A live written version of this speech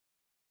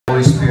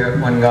Holy Spirit,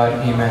 one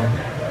God, amen.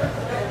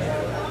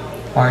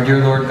 Our dear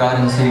Lord God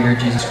and Savior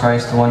Jesus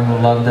Christ, the one who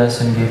loved us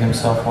and gave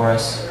himself for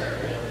us.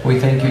 We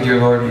thank you, dear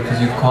Lord,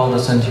 because you've called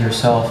us unto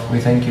yourself. We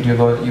thank you, dear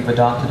Lord, that you've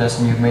adopted us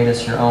and you've made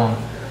us your own.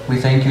 We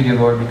thank you, dear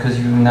Lord, because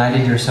you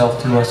united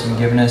yourself to us and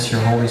given us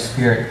your Holy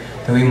Spirit,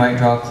 that we might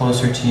draw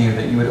closer to you,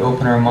 that you would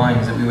open our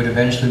minds, that we would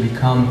eventually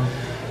become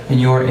in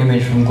your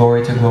image from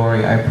glory to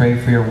glory. I pray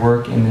for your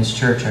work in this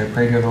church. I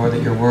pray, dear Lord,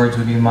 that your words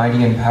would be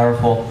mighty and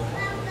powerful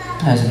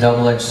as a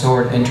double-edged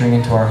sword entering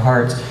into our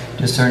hearts,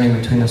 discerning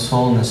between the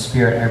soul and the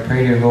spirit. I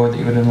pray, dear Lord, that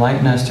you would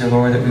enlighten us, dear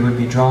Lord, that we would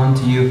be drawn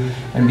to you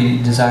and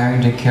be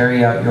desiring to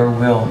carry out your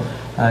will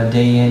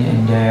day in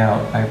and day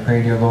out. I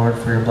pray, dear Lord,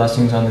 for your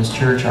blessings on this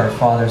church, our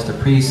fathers, the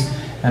priests,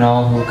 and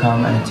all who will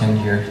come and attend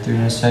here. Through the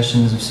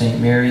intercessions of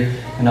St. Mary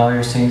and all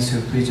your saints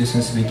who have pleased you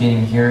since the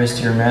beginning, hear us,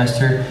 dear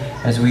Master,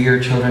 as we, your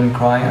children,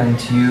 cry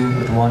unto you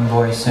with one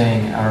voice,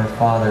 saying, Our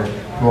Father,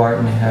 who art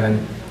in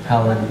heaven,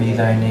 hallowed be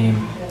thy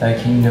name. Thy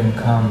kingdom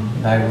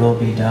come, thy will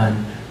be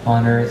done,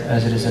 on earth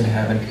as it is in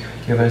heaven.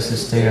 Give us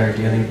this day our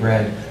daily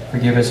bread.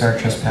 Forgive us our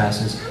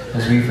trespasses,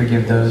 as we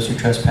forgive those who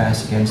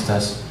trespass against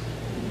us.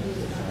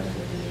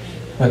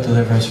 But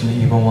deliver us from the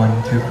evil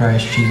one, through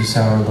Christ Jesus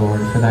our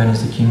Lord. For thine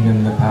is the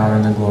kingdom, the power,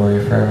 and the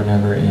glory, forever and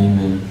ever.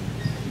 Amen.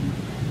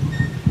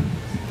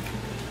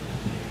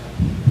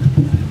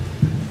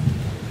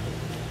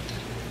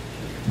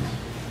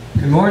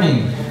 Good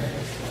morning.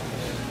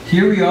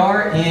 Here we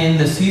are in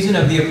the season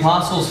of the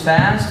Apostles'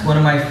 Fast, one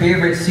of my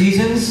favorite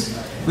seasons.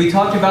 We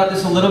talked about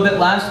this a little bit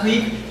last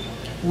week.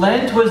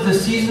 Lent was the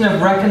season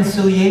of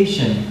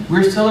reconciliation.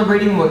 We're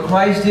celebrating what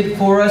Christ did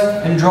for us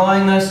and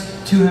drawing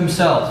us to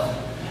himself.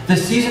 The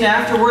season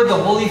afterward,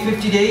 the Holy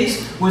 50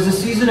 Days, was a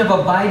season of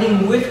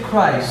abiding with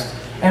Christ.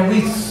 And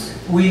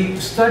we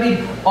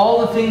studied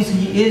all the things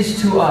he is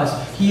to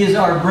us. He is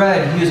our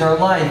bread, he is our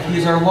life, he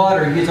is our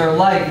water, he is our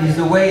light, he is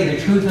the way,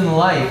 the truth, and the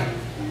life.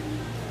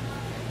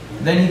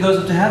 Then he goes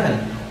up to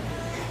heaven.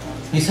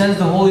 He sends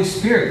the Holy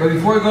Spirit. But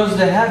before he goes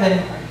to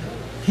heaven,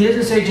 he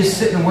doesn't say just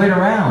sit and wait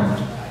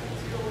around.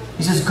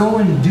 He says go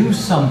and do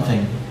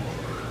something.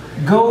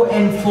 Go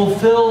and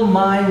fulfill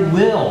my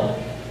will.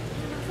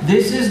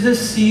 This is the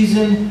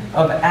season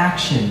of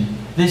action.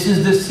 This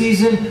is the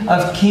season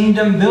of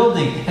kingdom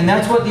building. And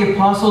that's what the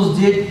apostles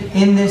did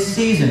in this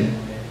season.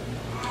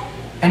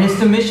 And it's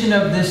the mission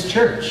of this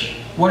church.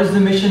 What is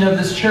the mission of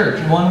this church?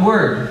 One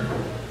word.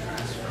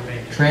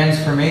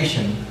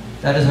 Transformation.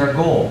 That is our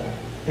goal.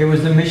 It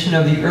was the mission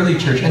of the early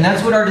church. And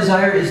that's what our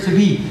desire is to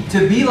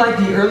be like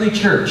the early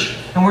church.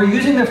 And we're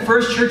using the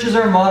first church as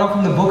our model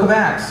from the book of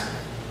Acts.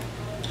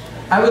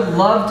 I would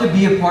love to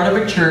be a part of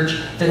a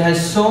church that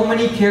has so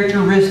many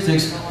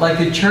characteristics like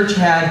the church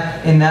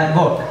had in that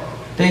book.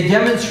 They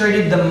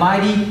demonstrated the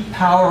mighty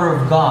power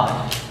of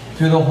God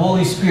through the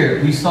Holy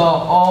Spirit. We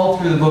saw all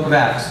through the book of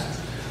Acts.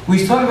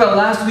 We talked about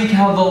last week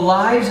how the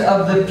lives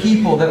of the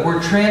people that were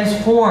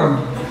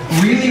transformed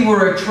really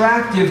were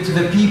attractive to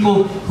the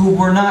people who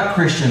were not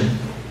Christian.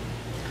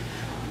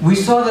 We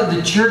saw that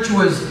the church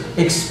was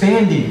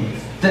expanding,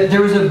 that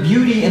there was a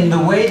beauty in the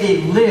way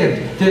they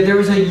lived, that there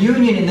was a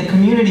union in the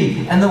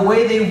community and the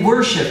way they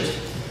worshipped.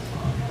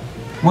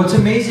 What's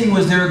amazing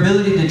was their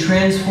ability to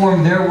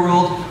transform their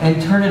world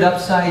and turn it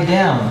upside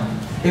down.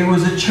 It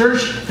was a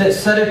church that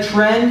set a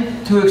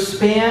trend to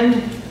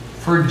expand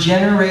for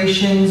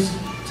generations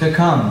to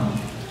come.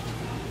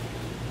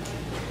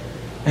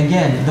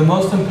 Again, the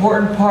most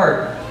important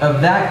part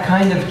of that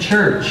kind of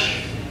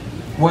church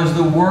was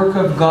the work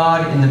of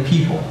God in the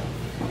people.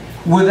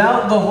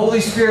 Without the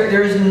Holy Spirit,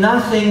 there is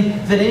nothing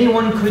that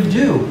anyone could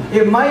do.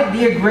 It might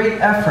be a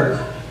great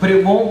effort, but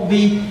it won't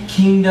be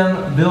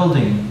kingdom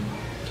building.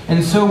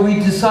 And so we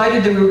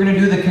decided that we were going to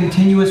do the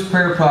Continuous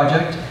Prayer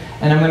Project,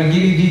 and I'm going to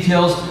give you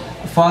details.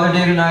 Father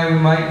David and I, we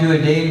might do a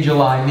day in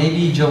July,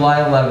 maybe July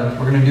 11th.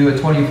 We're going to do a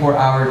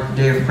 24-hour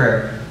day of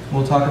prayer.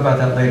 We'll talk about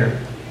that later.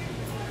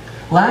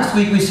 Last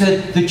week we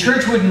said the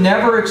church would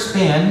never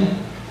expand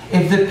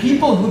if the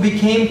people who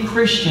became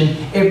Christian,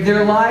 if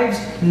their lives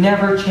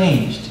never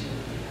changed.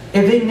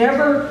 If they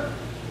never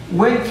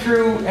went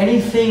through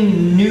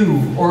anything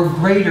new or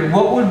greater,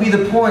 what would be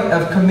the point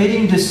of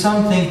committing to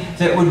something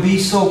that would be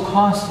so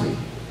costly?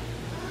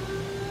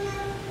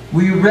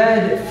 We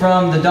read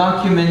from the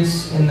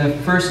documents in the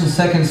 1st and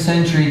 2nd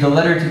century, the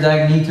letter to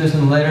Diognetus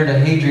and the letter to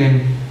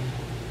Hadrian,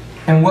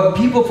 and what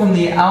people from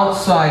the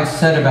outside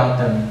said about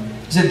them.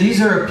 He said,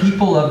 these are a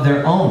people of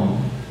their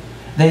own.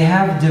 They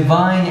have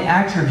divine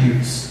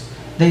attributes.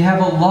 They have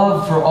a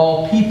love for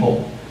all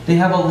people. They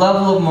have a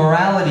level of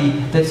morality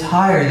that's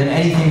higher than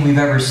anything we've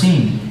ever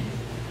seen.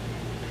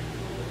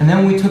 And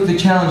then we took the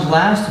challenge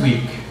last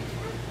week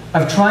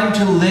of trying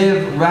to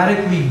live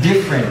radically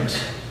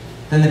different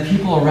than the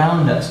people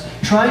around us.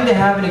 Trying to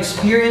have an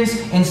experience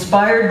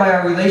inspired by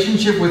our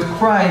relationship with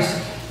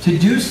Christ to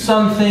do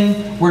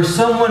something where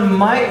someone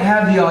might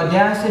have the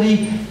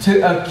audacity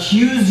to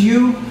accuse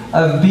you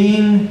of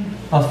being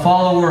a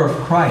follower of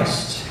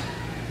Christ.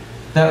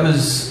 That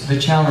was the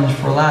challenge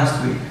for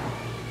last week.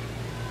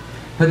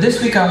 But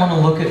this week I want to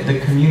look at the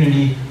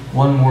community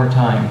one more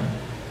time.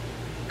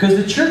 Because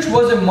the church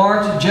wasn't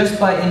marked just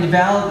by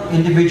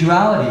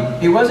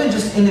individuality. It wasn't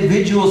just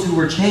individuals who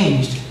were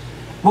changed.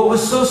 What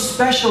was so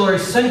special or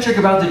eccentric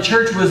about the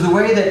church was the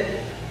way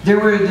that there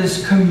were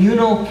these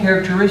communal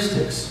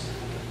characteristics.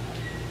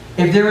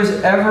 If there was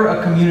ever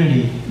a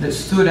community that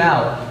stood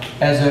out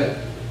as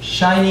a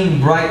shining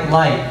bright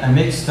light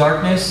amidst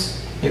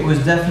darkness, it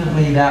was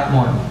definitely that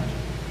one.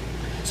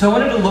 So I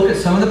wanted to look at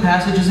some of the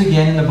passages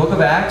again in the book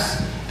of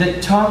Acts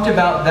that talked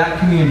about that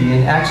community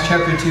in Acts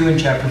chapter 2 and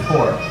chapter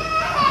 4.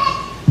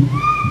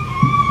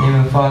 In the name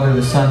of the Father,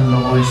 the Son, and the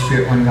Holy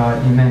Spirit, one God.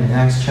 Amen. In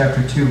Acts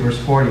chapter 2, verse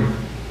 40.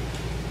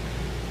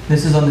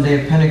 This is on the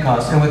day of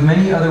Pentecost. And with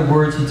many other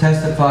words he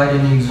testified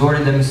and he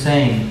exhorted them,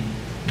 saying,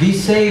 Be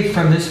saved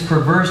from this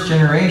perverse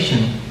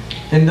generation.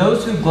 Then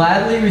those who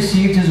gladly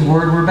received his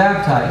word were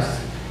baptized.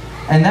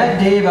 And that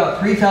day about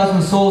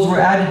 3,000 souls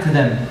were added to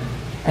them.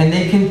 And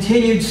they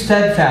continued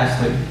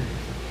steadfastly.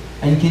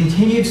 And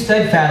continued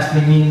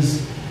steadfastly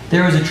means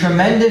there was a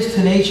tremendous,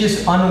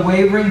 tenacious,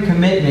 unwavering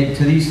commitment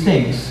to these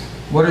things.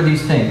 What are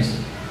these things?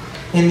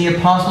 In the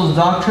apostles'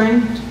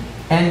 doctrine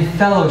and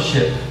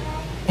fellowship,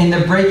 in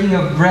the breaking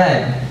of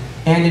bread,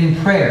 and in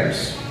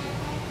prayers.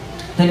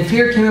 Then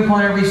fear came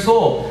upon every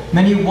soul.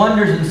 Many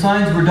wonders and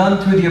signs were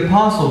done through the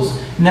apostles.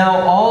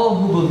 Now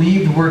all who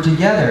believed were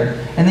together,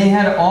 and they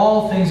had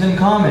all things in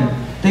common.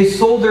 They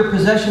sold their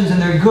possessions and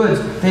their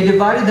goods. They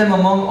divided them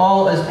among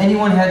all as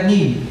anyone had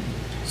need.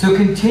 So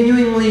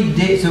continuing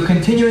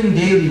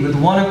daily with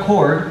one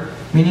accord,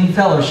 meaning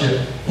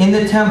fellowship, in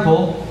the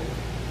temple,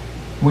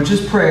 which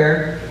is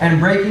prayer, and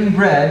breaking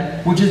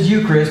bread, which is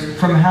Eucharist,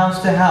 from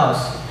house to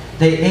house.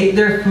 They ate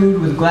their food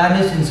with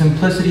gladness and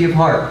simplicity of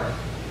heart,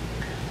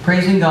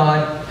 praising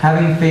God,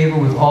 having favor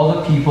with all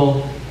the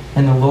people,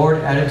 and the Lord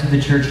added to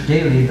the church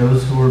daily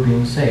those who were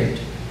being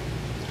saved.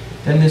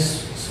 Then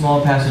this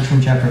small passage from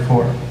chapter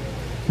 4.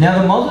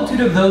 Now the multitude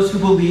of those who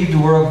believed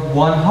were of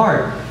one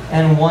heart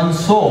and one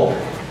soul.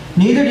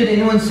 Neither did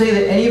anyone say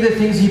that any of the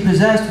things he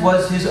possessed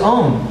was his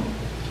own,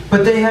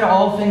 but they had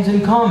all things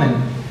in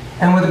common.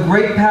 And with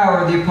great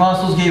power the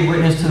apostles gave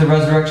witness to the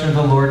resurrection of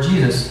the Lord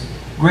Jesus.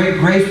 Great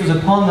grace was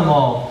upon them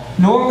all,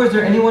 nor was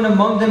there anyone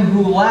among them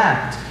who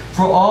lacked.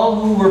 For all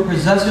who were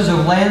possessors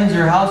of lands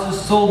or houses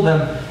sold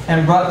them,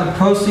 and brought the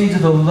proceeds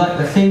of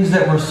the things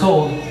that were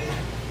sold,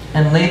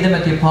 and laid them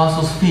at the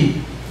apostles' feet.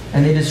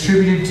 And they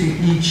distributed to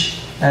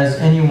each as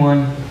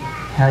anyone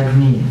had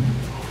need.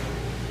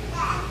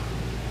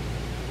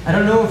 I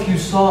don't know if you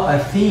saw a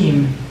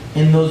theme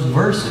in those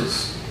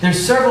verses.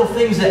 There's several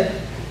things that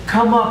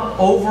come up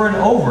over and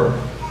over.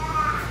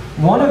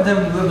 One of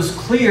them was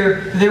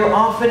clear. They were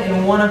often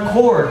in one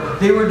accord.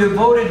 They were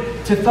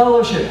devoted to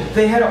fellowship.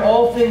 They had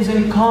all things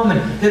in common.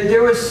 That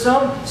there was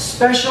some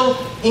special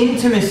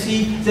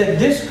intimacy that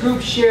this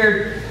group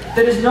shared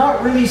that is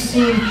not really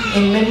seen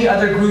in many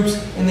other groups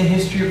in the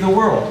history of the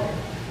world.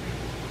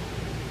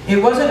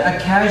 It wasn't a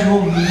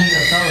casual meeting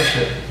of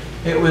fellowship.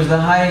 It was the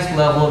highest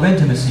level of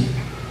intimacy.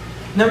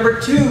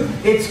 Number two,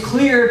 it's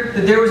clear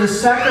that there was a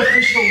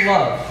sacrificial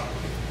love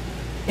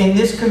in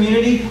this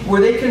community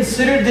where they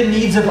considered the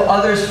needs of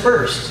others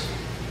first.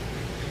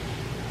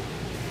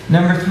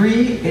 Number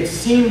three, it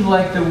seemed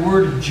like the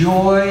word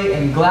joy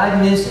and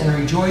gladness and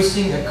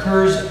rejoicing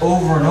occurs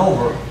over and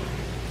over.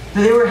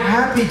 That they were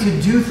happy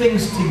to do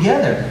things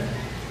together.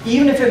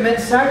 Even if it meant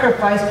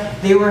sacrifice,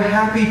 they were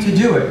happy to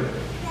do it.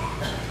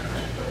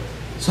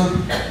 So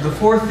the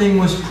fourth thing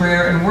was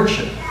prayer and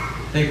worship.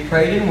 They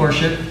prayed and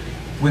worshiped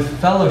with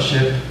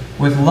fellowship,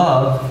 with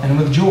love, and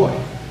with joy.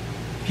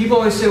 People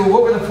always say, well,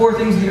 what were the four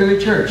things of the early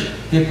church?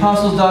 The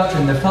apostles'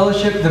 doctrine, the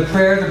fellowship, the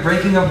prayer, the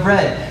breaking of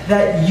bread.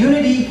 That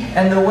unity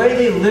and the way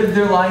they lived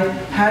their life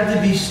had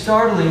to be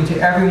startling to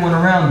everyone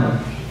around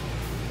them.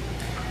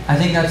 I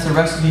think that's the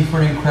recipe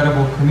for an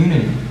incredible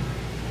community.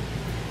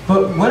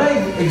 But when I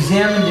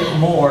examined it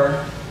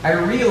more, I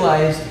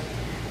realized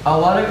a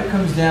lot of it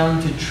comes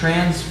down to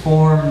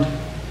transformed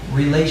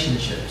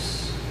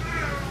relationships.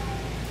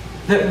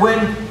 That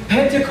when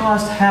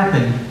Pentecost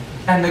happened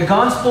and the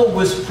gospel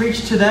was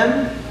preached to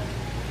them,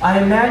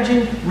 I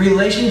imagine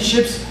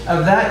relationships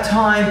of that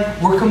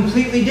time were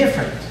completely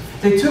different.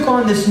 They took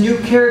on this new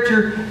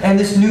character and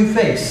this new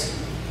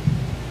face.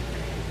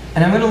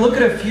 And I'm going to look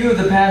at a few of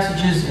the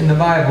passages in the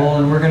Bible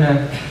and we're going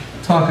to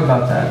talk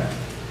about that.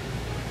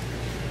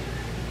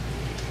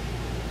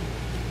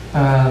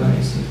 Let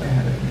me see if I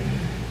have it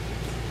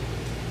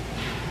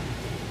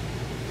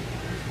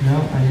here. No,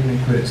 I didn't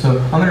include it. So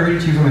I'm going to read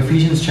it to you from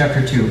Ephesians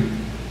chapter 2.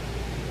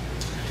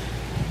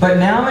 But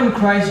now in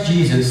Christ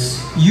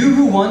Jesus, you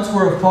who once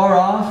were afar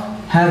off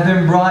have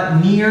been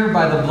brought near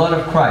by the blood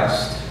of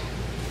Christ.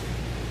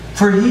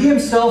 For he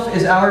himself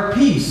is our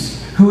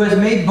peace, who has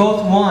made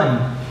both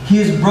one. He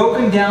has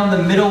broken down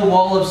the middle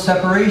wall of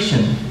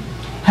separation,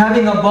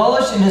 having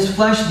abolished in his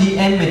flesh the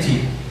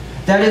enmity,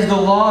 that is the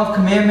law of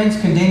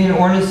commandments contained in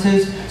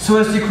ordinances, so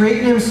as to create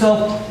in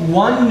himself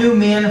one new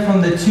man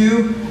from the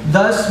two,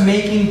 thus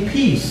making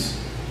peace,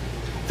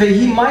 that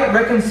he might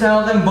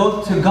reconcile them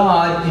both to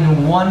God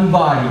in one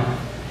body,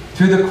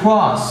 through the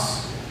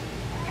cross,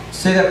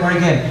 say that part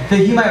again. That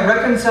he might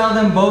reconcile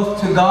them both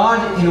to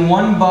God in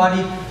one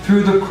body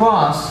through the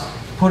cross,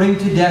 putting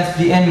to death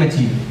the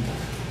enmity.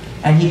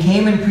 And he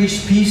came and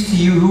preached peace to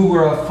you who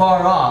were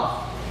afar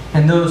off,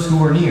 and those who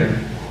were near.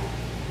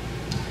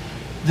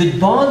 The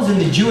bonds in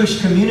the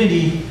Jewish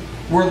community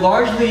were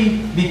largely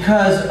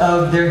because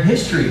of their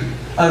history,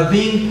 of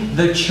being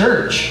the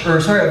church,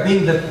 of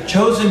being the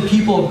chosen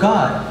people of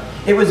God.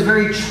 It was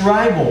very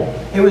tribal.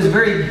 It was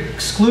very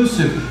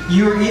exclusive.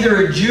 You were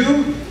either a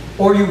Jew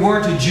or you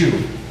weren't a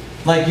Jew.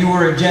 Like you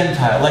were a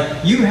Gentile.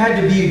 Like you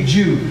had to be a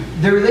Jew.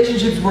 The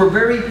relationships were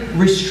very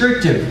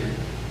restrictive.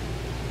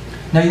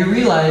 Now you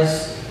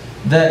realize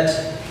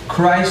that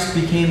Christ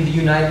became the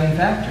uniting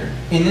factor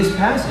in this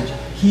passage.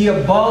 He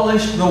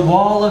abolished the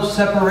wall of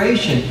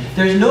separation.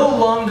 There's no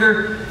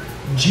longer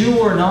Jew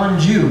or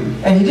non-Jew.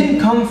 And he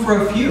didn't come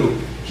for a few.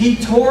 He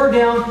tore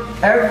down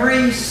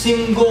every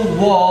single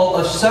wall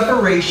of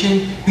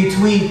separation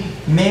between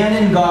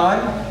man and God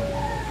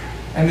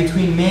and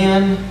between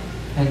man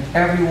and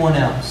everyone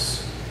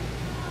else.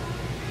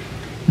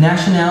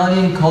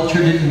 Nationality and culture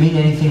didn't mean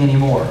anything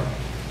anymore.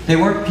 They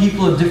weren't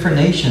people of different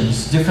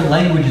nations, different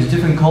languages,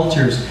 different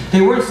cultures.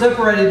 They weren't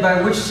separated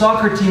by which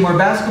soccer team or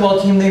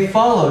basketball team they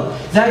followed.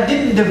 That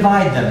didn't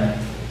divide them.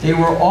 They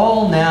were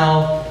all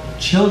now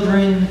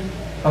children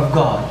of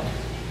God.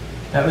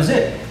 That was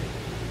it.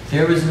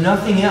 There was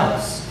nothing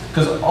else,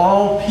 because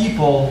all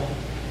people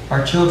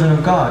are children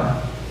of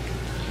God.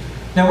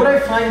 Now what I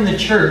find in the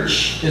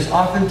church is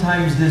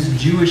oftentimes this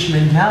Jewish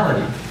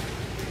mentality.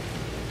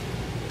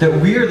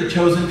 That we are the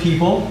chosen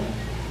people,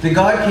 that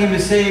God came to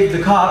save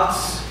the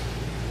Copts,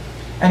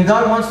 and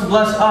God wants to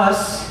bless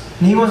us,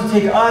 and He wants to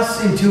take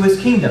us into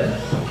His kingdom.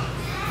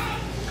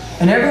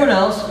 And everyone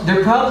else,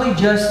 they're probably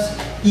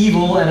just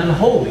evil and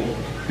unholy,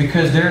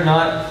 because they're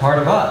not part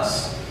of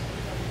us.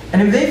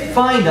 And if they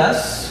find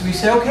us, we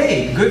say,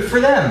 okay, good for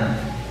them.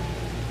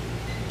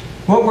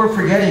 What we're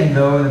forgetting,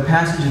 though, in the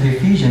passage of the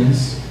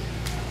Ephesians,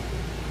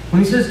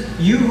 when he says,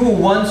 you who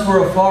once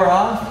were afar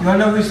off, you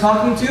want to know who he's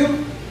talking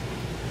to?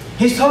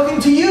 He's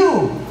talking to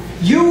you.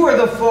 You were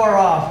the far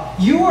off.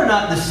 You were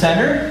not the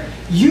center.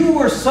 You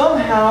were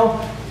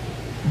somehow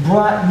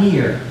brought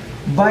near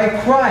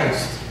by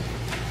Christ.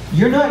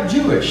 You're not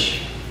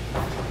Jewish,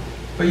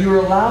 but you were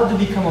allowed to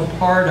become a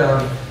part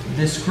of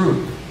this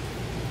group.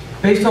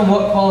 Based on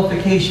what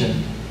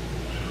qualification?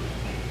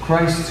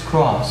 Christ's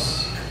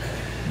cross.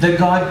 That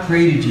God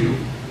created you.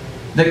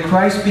 That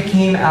Christ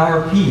became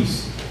our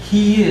peace.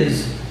 He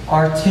is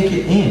our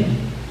ticket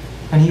in.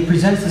 And He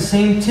presents the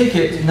same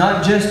ticket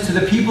not just to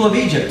the people of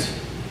Egypt,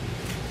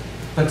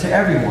 but to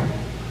everyone.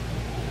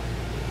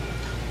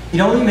 It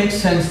only makes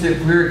sense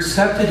that we're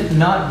accepted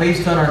not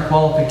based on our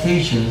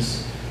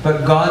qualifications,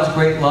 but God's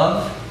great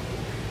love.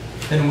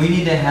 Then we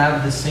need to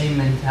have the same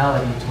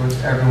mentality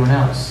towards everyone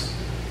else.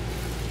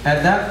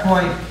 At that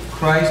point,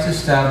 Christ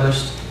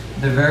established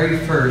the very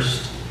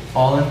first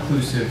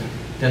all-inclusive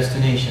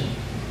destination.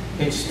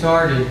 It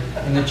started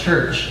in the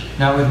church,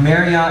 not with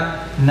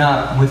Marriott,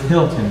 not with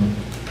Hilton.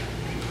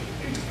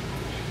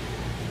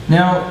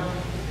 Now,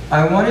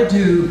 I wanted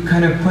to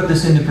kind of put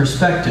this into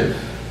perspective.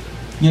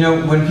 You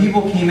know, when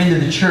people came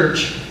into the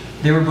church,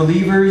 they were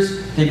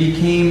believers, they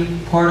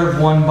became part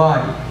of one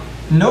body.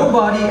 No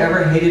body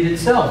ever hated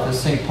itself,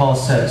 as St. Paul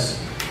says.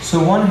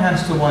 So one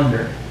has to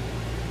wonder,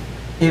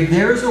 if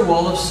there is a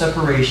wall of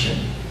separation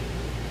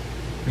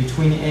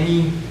between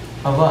any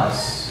of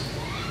us,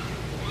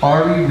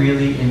 are we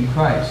really in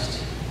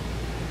Christ?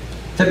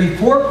 That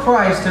before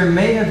Christ, there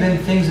may have been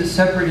things that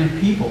separated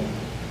people.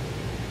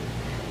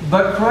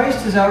 But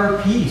Christ is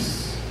our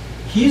peace.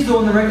 He's the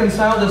one that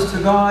reconciled us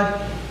to God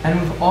and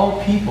with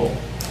all people.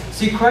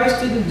 See,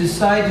 Christ didn't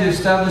decide to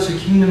establish a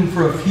kingdom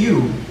for a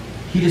few.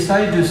 He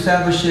decided to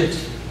establish it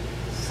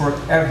for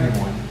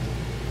everyone.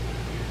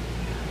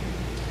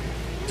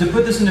 To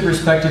put this into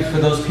perspective for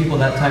those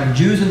people at that time,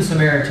 Jews and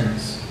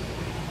Samaritans.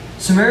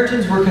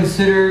 Samaritans were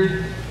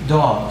considered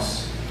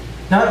dogs.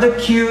 Not the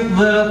cute,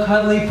 little,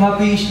 cuddly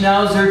puppy,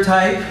 schnauzer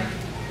type.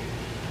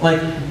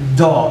 Like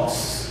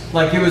dogs.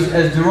 Like it was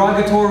as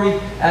derogatory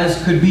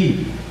as could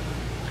be.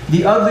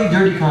 The ugly,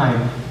 dirty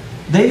kind.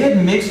 They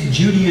had mixed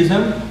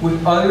Judaism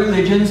with other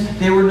religions.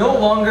 They were no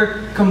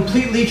longer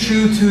completely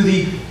true to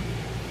the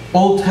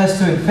Old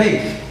Testament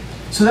faith.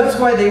 So that's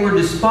why they were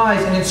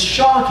despised, and it's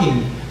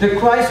shocking that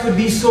Christ would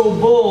be so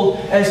bold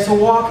as to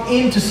walk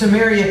into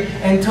Samaria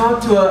and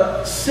talk to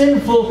a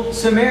sinful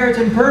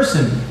Samaritan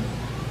person.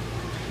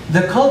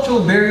 The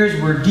cultural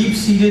barriers were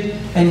deep-seated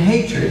and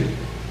hatred.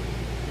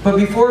 But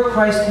before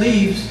Christ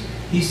leaves,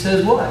 He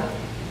says what?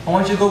 I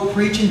want you to go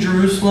preach in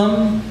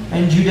Jerusalem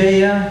and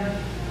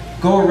Judea,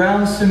 go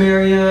around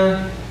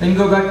Samaria, then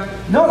go back.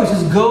 No, He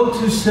says go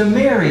to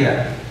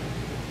Samaria.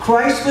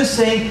 Christ was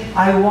saying,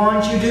 I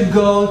want you to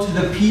go to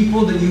the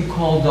people that you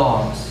call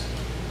dogs.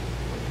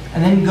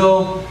 And then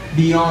go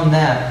beyond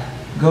that.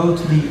 Go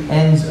to the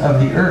ends of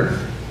the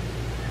earth.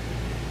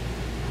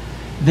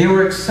 They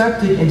were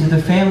accepted into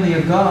the family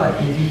of God.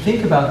 And if you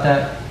think about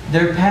that,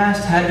 their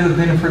past had to have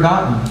been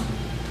forgotten.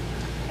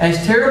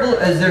 As terrible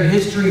as their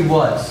history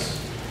was,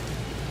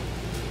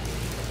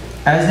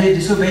 As they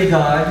disobeyed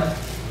God,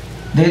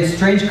 they had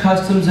strange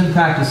customs and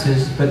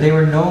practices, but they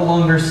were no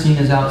longer seen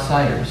as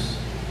outsiders.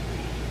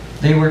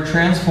 They were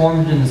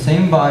transformed in the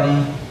same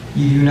body,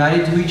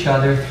 united to each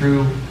other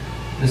through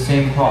the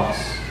same cross.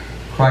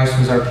 Christ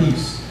was our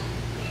peace.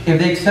 If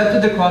they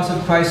accepted the cross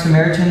of Christ,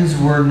 Samaritans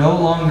were no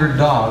longer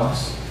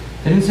dogs.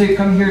 They didn't say,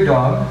 "Come here,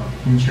 dog,"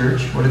 in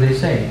church. What did they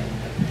say?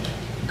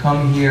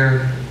 "Come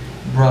here,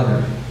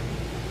 brother.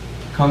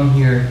 Come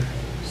here,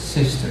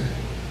 sister."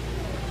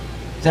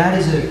 That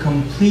is a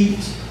complete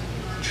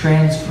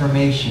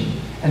transformation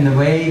in the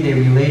way they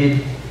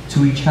related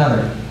to each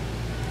other.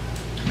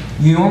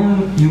 You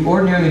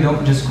ordinarily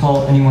don't just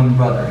call anyone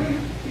brother.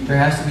 There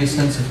has to be a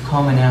sense of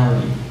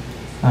commonality,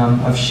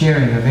 of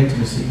sharing, of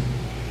intimacy.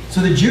 So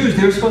the Jews,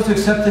 they were supposed to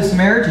accept the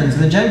Samaritans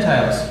and the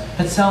Gentiles.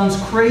 That sounds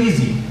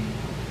crazy.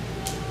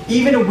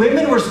 Even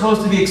women were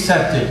supposed to be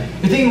accepted.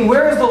 You're thinking,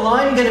 where is the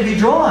line going to be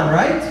drawn,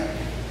 right?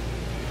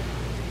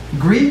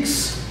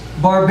 Greeks,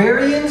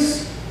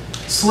 barbarians,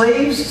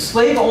 slaves,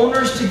 slave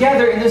owners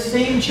together in the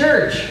same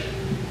church.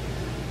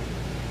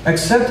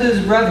 Accepted as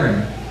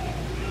brethren.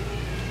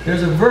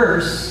 There's a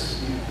verse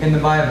in the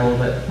Bible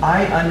that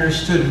I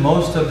understood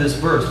most of this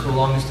verse for the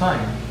longest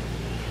time.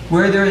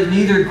 Where there is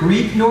neither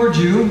Greek nor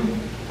Jew,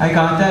 I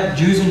got that,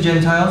 Jews and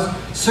Gentiles,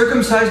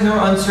 circumcised nor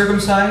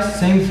uncircumcised,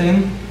 same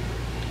thing.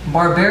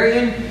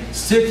 Barbarian,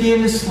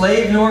 Scythian,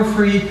 slave nor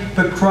free,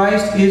 but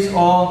Christ is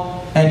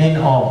all and in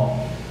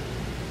all.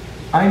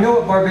 I know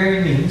what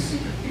barbarian means.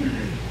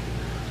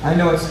 I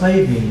know what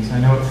slave means. I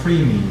know what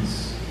free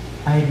means.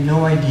 I had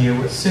no idea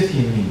what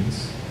Scythian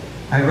means.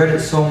 I read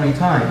it so many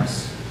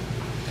times.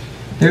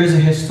 There is a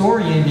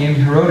historian named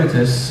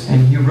Herodotus,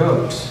 and he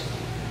wrote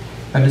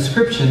a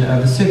description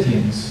of the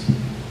Scythians.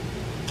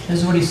 This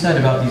is what he said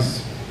about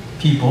these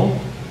people.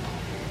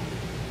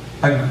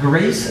 A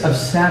race of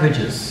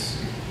savages.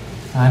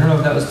 I don't know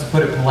if that was to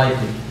put it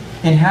politely.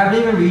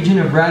 Inhabiting a region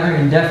of rather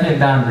indefinite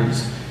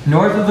boundaries,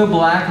 north of the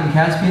Black and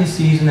Caspian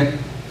Seas and the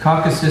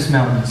Caucasus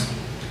Mountains.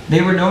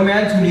 They were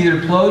nomads who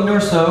neither plowed nor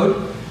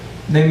sowed.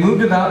 They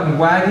moved about in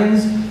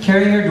wagons,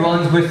 carrying their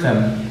dwellings with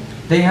them.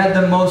 They had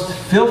the most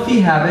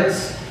filthy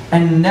habits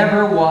and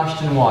never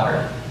washed in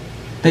water.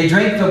 They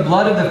drank the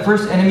blood of the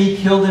first enemy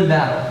killed in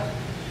battle.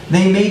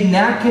 They made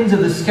napkins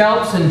of the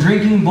scalps and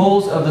drinking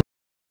bowls of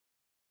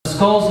the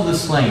skulls of the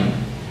slain.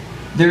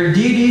 Their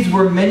deities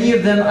were many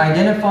of them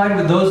identified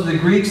with those of the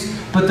Greeks,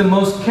 but the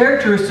most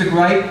characteristic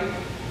rite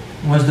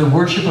was the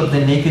worship of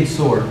the naked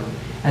sword.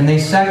 And they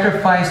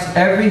sacrificed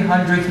every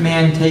 100th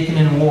man taken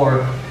in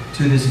war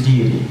to this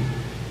deity.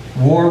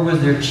 War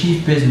was their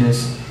chief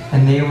business,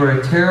 and they were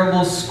a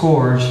terrible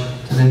scourge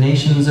to the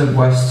nations of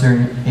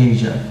Western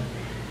Asia.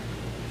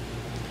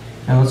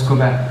 Now let's go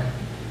back.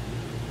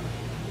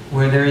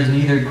 Where there is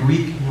neither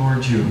Greek nor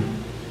Jew,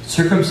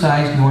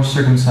 circumcised nor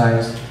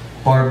circumcised,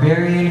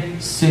 barbarian,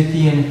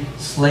 Scythian,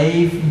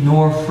 slave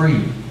nor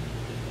free,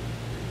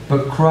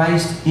 but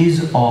Christ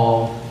is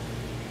all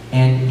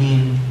and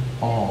in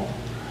all.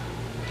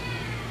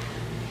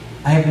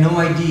 I have no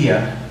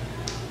idea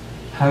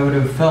how I would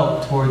have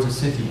felt towards a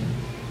Scythian.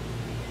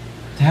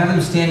 To have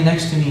them stand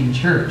next to me in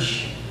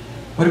church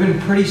would have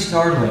been pretty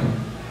startling.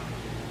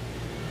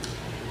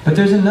 But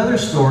there's another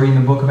story in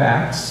the book of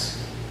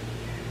Acts.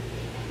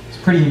 It's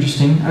pretty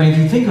interesting. I mean, if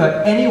you think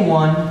about it,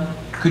 anyone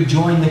could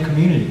join the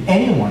community.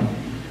 Anyone.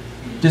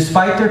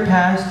 Despite their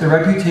past, their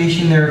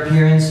reputation, their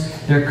appearance,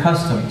 their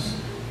customs,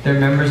 they're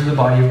members of the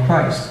body of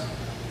Christ.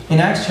 In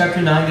Acts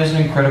chapter 9, there's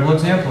an incredible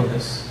example of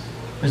this.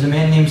 There's a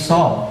man named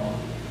Saul.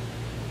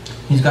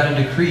 He's got a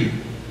decree.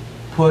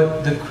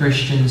 Put the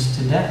Christians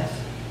to death.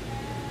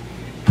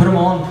 Put them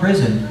all in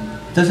prison.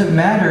 It doesn't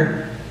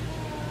matter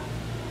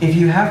if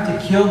you have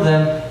to kill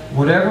them.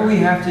 Whatever we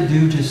have to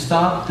do to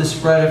stop the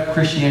spread of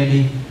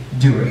Christianity,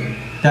 do it.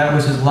 That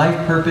was his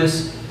life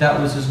purpose. That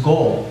was his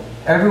goal.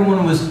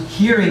 Everyone was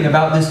hearing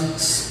about this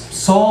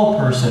Saul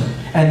person,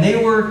 and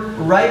they were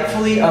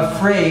rightfully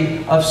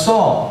afraid of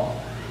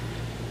Saul.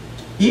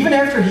 Even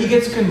after he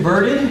gets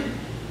converted,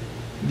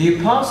 the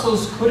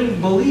apostles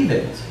couldn't believe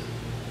it.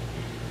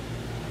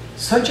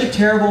 Such a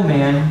terrible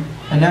man,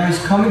 and now he's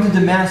coming to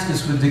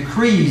Damascus with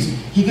decrees.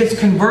 He gets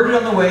converted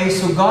on the way,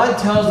 so God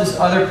tells this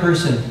other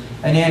person,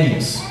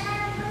 Ananias,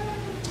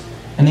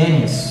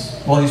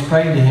 while he's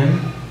praying to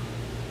him,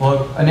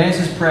 well, Ananias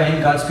is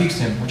praying, God speaks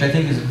to him, which I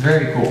think is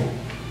very cool.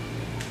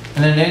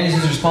 And then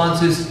Ananias'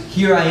 response is,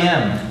 "Here I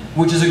am,"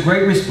 which is a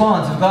great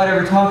response. If God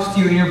ever talks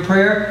to you in your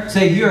prayer,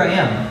 say, "Here I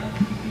am."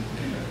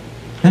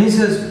 Then he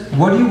says,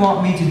 "What do you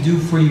want me to do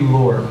for you,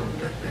 Lord?"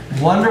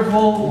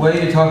 Wonderful way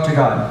to talk to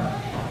God.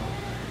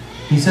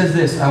 He says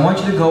this, "I want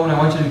you to go and I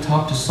want you to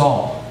talk to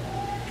Saul.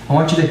 I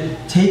want you to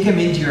take him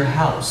into your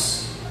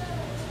house."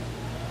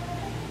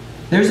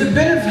 There's a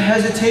bit of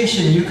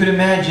hesitation you could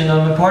imagine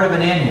on the part of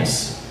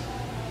Ananias.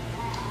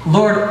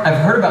 "Lord, I've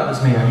heard about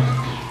this man.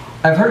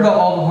 I've heard about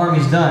all the harm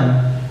he's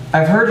done.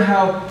 I've heard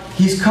how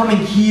he's coming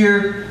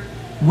here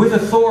with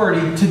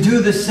authority to do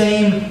the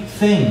same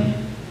thing."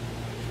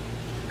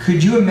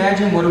 Could you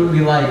imagine what it would be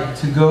like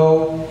to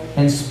go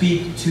and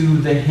speak to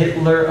the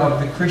Hitler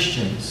of the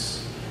Christians?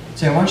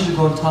 Say, I want you to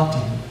go and talk to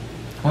him.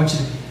 I want you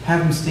to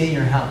have him stay in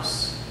your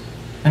house.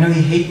 I know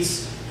he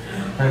hates,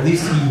 or at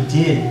least he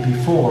did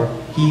before,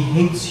 he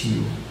hates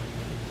you,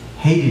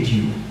 hated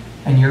you,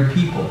 and your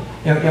people.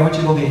 I want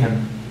you to go get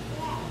him.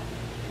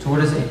 So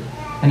what does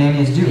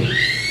Ananias do?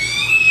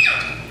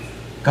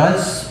 God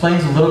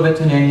explains a little bit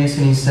to Ananias,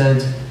 and he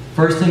says,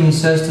 first thing he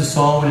says to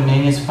Saul when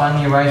Ananias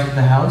finally arrives at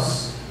the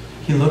house,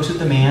 he looks at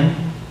the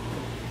man,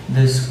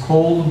 this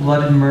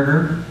cold-blooded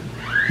murderer.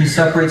 He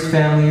separates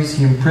families,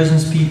 he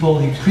imprisons people,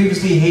 he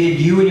previously hated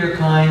you and your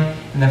kind,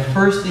 and the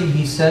first thing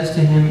he says to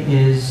him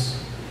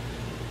is,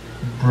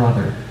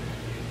 brother.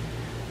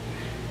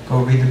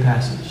 Go read the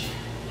passage.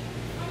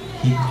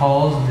 He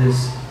calls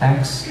this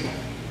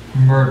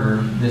ex-murderer,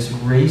 this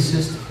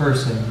racist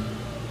person,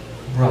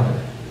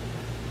 brother.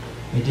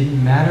 It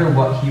didn't matter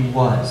what he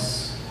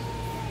was.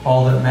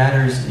 All that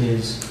matters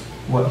is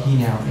what he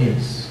now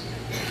is.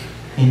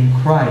 In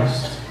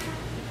Christ,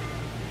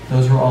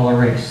 those were all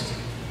erased.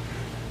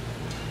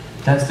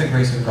 That's the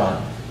grace of God.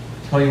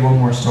 I'll tell you one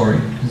more story,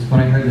 because when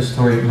I heard this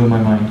story, it blew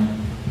my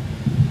mind.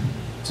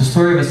 It's a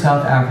story of a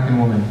South African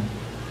woman.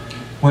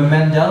 When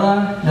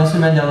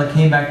Nelson Mandela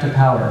came back to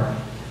power,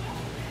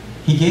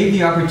 he gave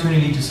the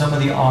opportunity to some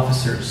of the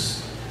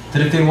officers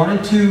that if they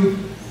wanted to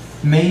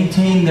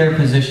maintain their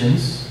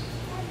positions,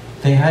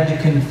 they had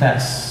to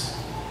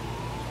confess,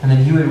 and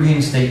then he would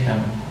reinstate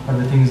them of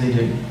the things they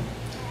did.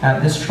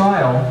 At this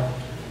trial,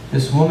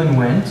 this woman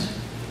went,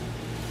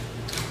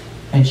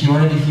 and she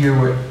wanted to hear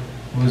what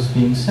was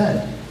being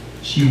said.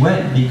 She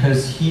went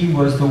because he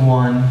was the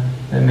one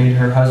that made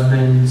her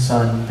husband and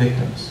son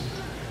victims.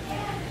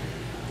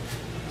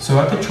 So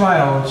at the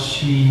trial,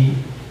 she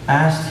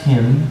asked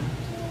him,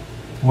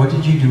 what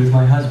did you do with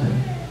my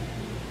husband?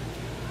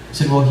 He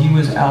said, well, he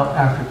was out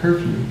after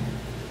curfew.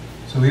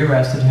 So we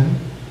arrested him,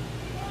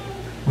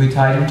 we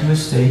tied him to a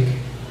stake,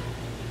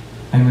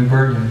 and we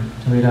burned him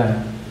till he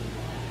died.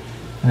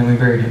 And then we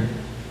buried him.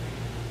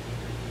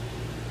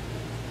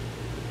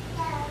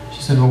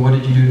 She said, well, what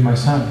did you do to my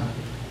son?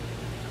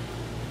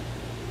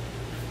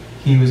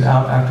 He was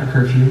out after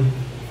curfew.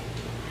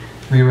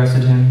 We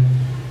arrested him,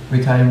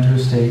 we tied him to a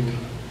stake,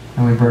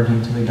 and we burned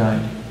him till he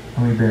died.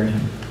 And we buried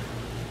him.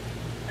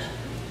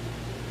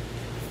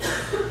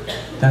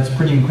 That's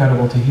pretty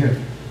incredible to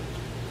hear.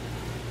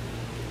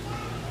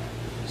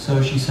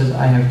 So she says,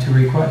 I have two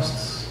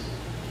requests.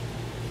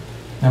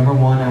 Number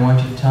one, I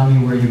want you to tell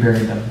me where you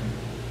buried them.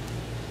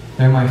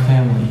 They're my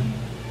family.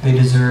 They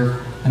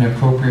deserve an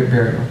appropriate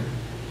burial.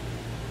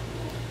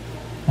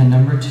 And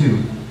number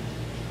two,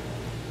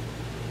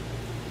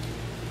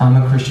 I'm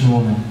a Christian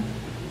woman,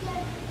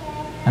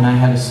 and I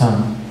had a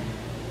son,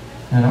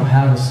 and I don't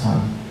have a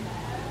son,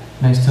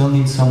 and I still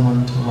need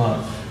someone to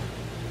love.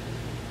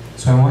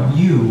 So I want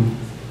you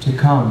to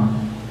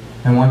come.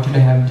 I want you to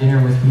have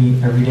dinner with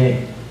me every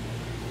day,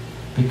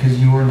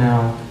 because you are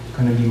now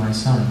going to be my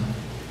son.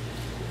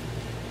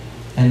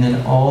 And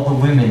then all the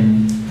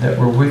women that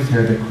were with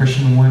her, the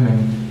Christian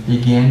women,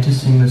 began to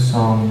sing the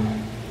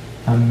song,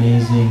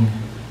 Amazing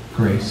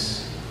Grace.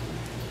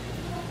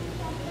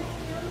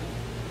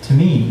 To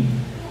me,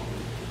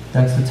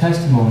 that's the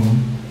testimony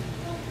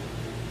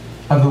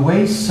of the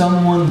way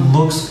someone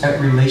looks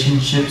at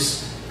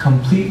relationships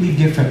completely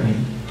differently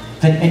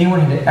than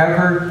anyone had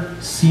ever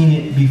seen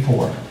it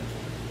before.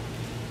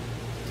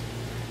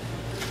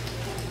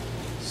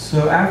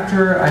 So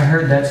after I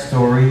heard that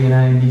story and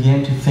I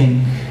began to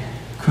think,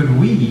 could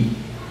we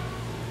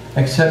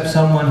accept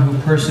someone who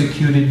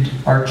persecuted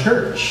our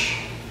church?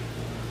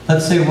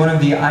 Let's say one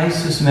of the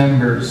ISIS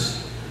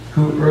members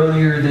who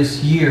earlier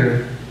this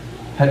year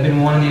had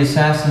been one of the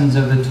assassins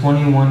of the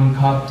 21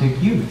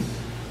 Coptic youth.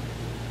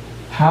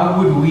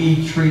 How would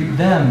we treat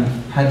them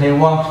had they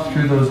walked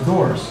through those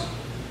doors?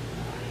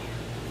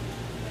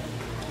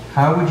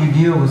 How would you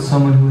deal with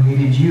someone who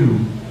hated you,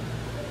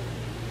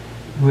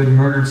 who had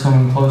murdered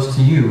someone close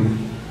to you?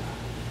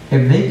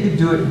 If they could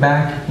do it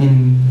back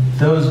in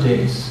those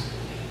days,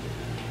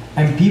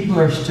 and people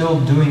are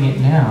still doing it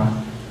now,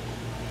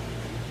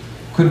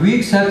 could we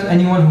accept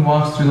anyone who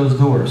walks through those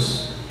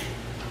doors,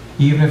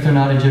 even if they're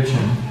not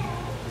Egyptian?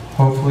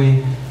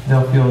 Hopefully,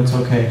 they'll feel it's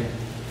okay.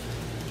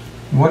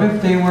 What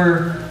if they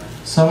were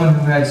someone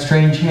who had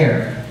strange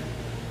hair,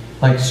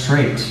 like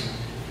straight?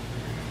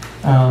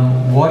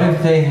 What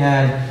if they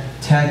had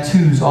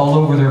tattoos all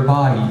over their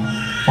body,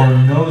 or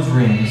nose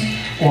rings?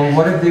 Or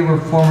what if they were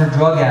former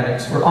drug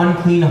addicts, or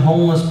unclean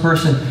homeless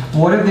person?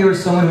 What if they were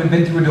someone who had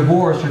been through a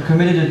divorce, or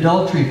committed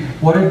adultery?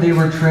 What if they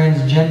were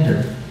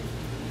transgender?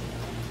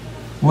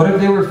 What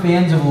if they were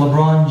fans of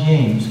LeBron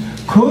James?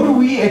 Could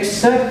we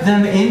accept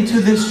them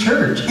into this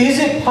church? Is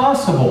it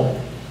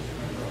possible?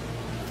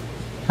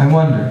 I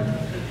wonder.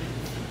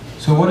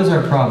 So what is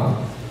our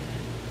problem?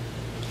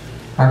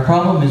 Our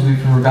problem is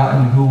we've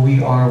forgotten who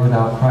we are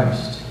without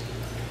Christ.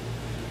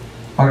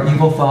 Our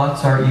evil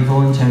thoughts, our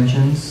evil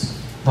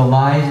intentions, the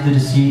lies, the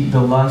deceit,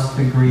 the lust,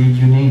 the greed,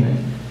 you name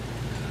it.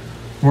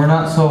 We're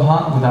not so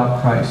hot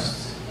without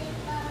Christ.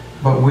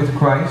 But with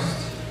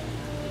Christ,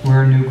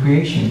 we're a new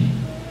creation.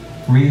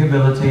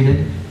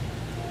 Rehabilitated.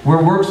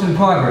 We're works in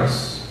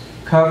progress.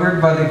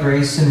 covered by the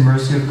grace and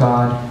mercy of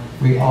God,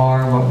 we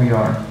are what we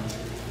are.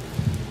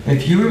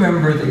 If you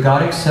remember that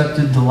God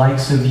accepted the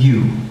likes of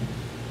you,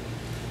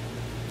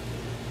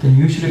 then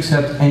you should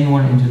accept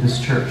anyone into this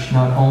church.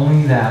 Not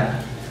only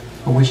that,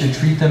 but we should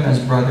treat them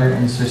as brother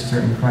and sister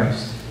in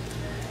Christ.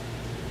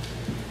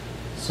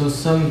 So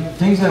some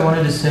things I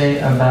wanted to say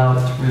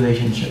about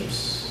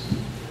relationships.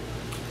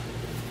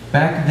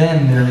 Back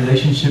then, their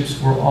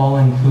relationships were all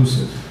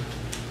inclusive.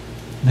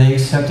 They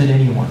accepted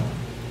anyone.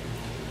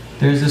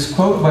 There's this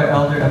quote by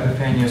Elder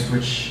Epiphanius,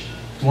 which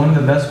is one of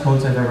the best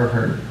quotes I've ever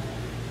heard.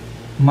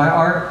 My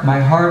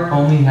heart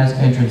only has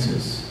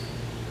entrances.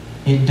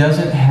 It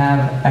doesn't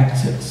have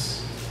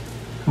exits.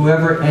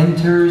 Whoever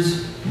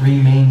enters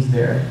remains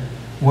there.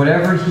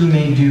 Whatever he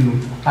may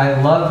do,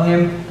 I love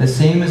him the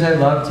same as I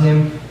loved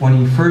him when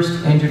he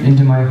first entered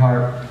into my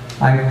heart.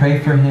 I pray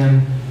for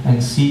him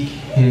and seek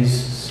his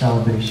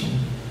salvation.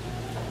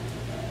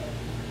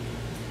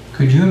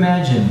 Could you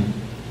imagine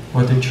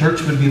what the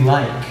church would be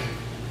like?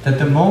 That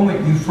the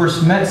moment you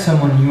first met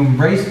someone, you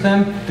embraced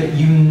them, that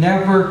you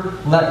never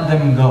let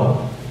them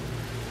go.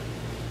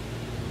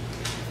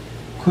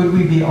 Could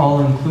we be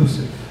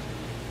all-inclusive?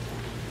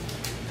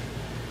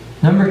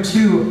 Number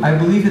two, I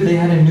believe that they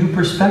had a new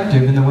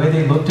perspective in the way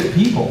they looked at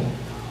people.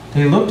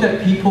 They looked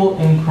at people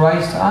in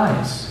Christ's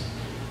eyes.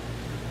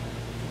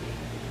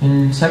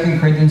 In 2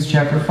 Corinthians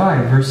chapter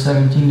 5, verse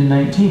 17 to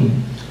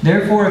 19.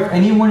 Therefore, if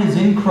anyone is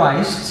in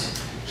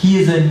Christ, he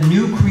is a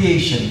new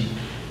creation.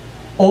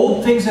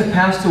 Old things have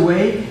passed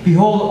away.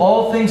 Behold,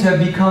 all things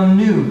have become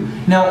new.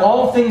 Now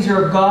all things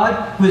are of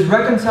God, who has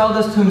reconciled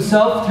us to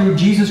himself through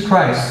Jesus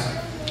Christ.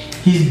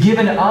 He's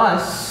given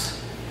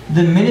us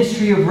the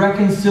ministry of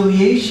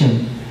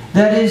reconciliation.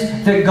 That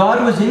is, that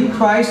God was in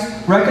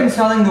Christ,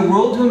 reconciling the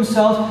world to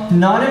himself,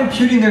 not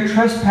imputing their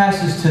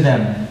trespasses to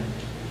them,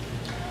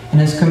 and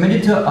has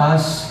committed to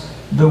us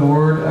the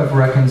word of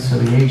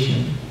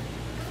reconciliation.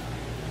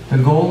 The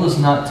goal is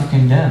not to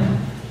condemn,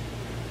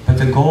 but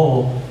the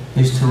goal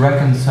is to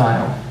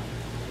reconcile.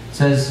 It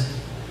says,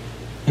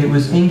 it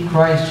was in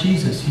Christ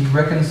Jesus. He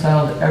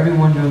reconciled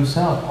everyone to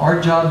himself.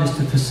 Our job is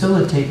to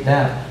facilitate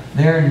that.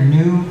 They're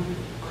new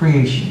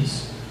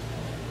creations.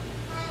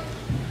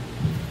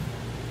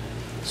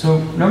 So,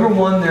 number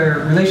one, their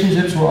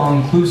relationships were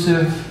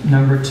all-inclusive.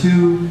 Number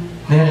two,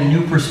 they had a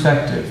new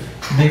perspective.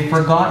 They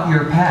forgot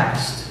your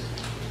past.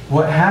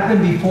 What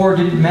happened before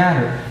didn't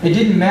matter. It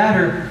didn't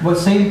matter what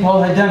St.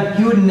 Paul had done.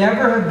 He would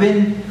never have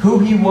been who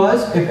he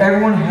was if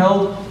everyone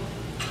held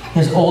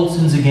his old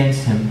sins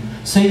against him.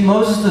 St.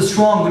 Moses the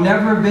Strong would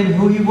never have been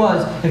who he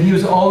was if he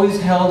was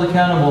always held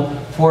accountable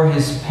for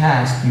his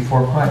past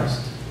before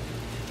Christ.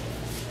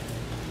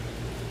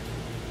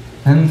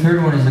 And the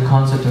third one is the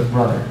concept of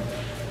brother.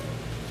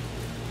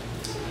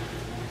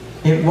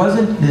 It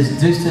wasn't this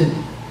distant,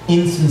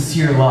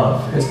 insincere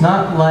love. It's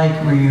not like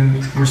where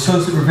you were so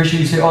superficial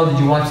you say, oh, did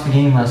you watch the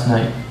game last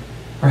night?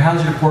 Or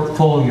how's your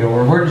portfolio?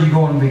 Or where did you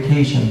go on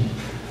vacation?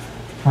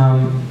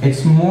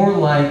 It's more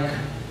like,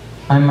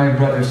 I'm my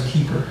brother's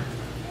keeper.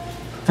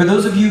 For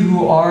those of you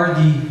who are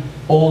the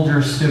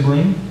older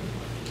sibling,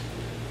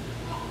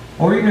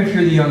 or even if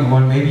you're the younger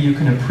one, maybe you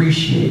can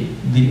appreciate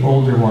the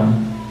older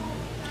one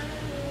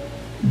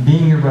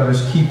being your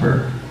brother's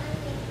keeper.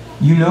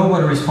 You know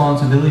what a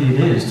responsibility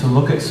it is to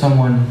look at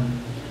someone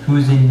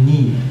who's in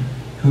need,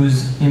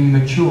 who's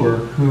immature,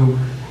 who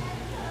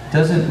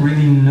doesn't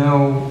really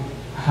know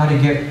how to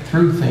get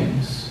through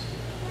things.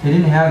 They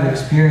didn't have the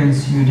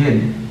experience you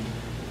did.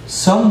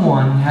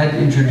 Someone had to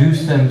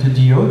introduce them to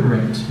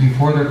deodorant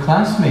before their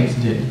classmates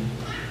did.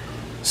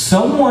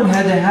 Someone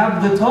had to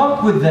have the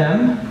talk with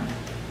them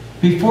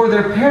before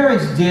their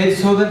parents did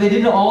so that they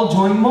didn't all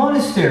join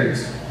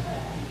monasteries.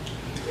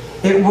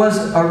 It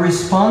was a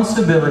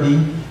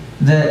responsibility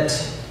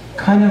that,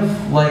 kind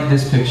of like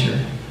this picture.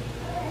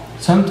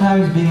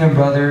 Sometimes being a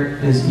brother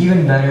is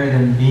even better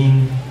than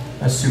being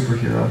a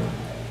superhero.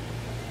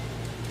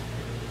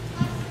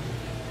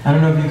 I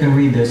don't know if you can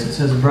read this. It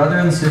says, brother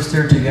and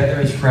sister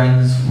together as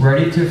friends,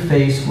 ready to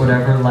face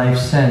whatever life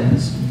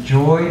sends,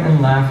 joy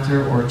and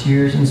laughter or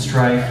tears and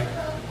strife,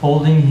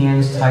 holding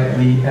hands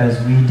tightly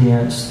as we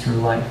dance through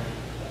life.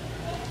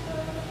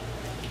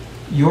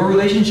 Your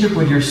relationship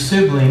with your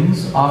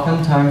siblings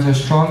oftentimes are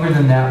stronger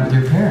than that with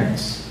your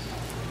parents.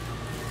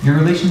 Your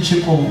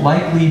relationship will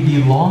likely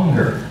be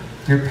longer.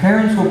 Your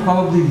parents will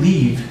probably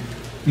leave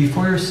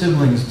before your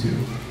siblings do.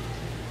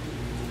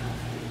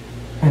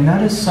 And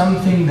that is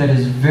something that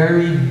is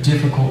very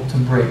difficult to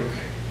break.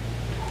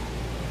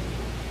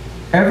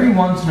 Every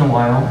once in a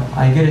while,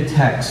 I get a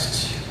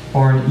text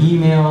or an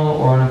email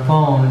or on a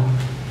phone,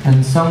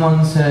 and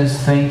someone says,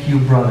 "Thank you,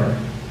 brother."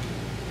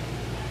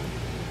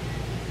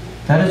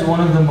 That is one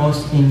of the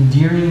most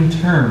endearing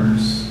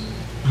terms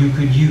you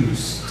could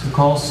use to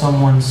call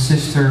someone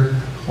sister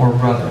or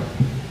brother.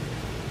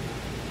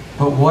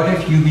 But what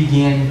if you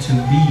began to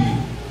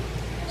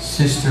be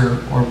sister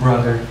or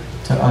brother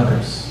to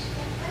others?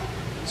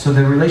 So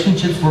the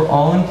relationships were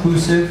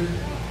all-inclusive.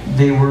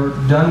 They were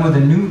done with a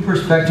new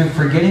perspective,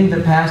 forgetting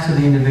the past of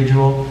the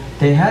individual.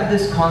 They had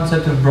this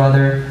concept of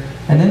brother,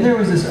 And then there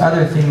was this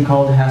other thing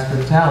called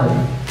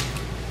hospitality.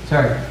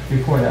 Sorry,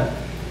 before that.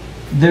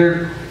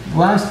 Their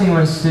last thing I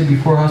want to say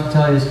before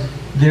hospitality is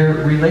their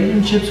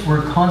relationships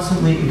were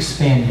constantly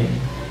expanding.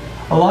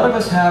 A lot of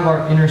us have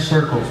our inner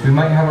circles. We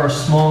might have our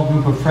small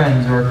group of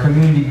friends or our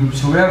community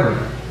groups or whatever.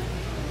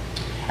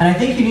 And I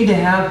think you need to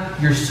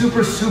have your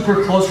super,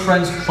 super close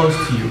friends close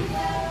to you.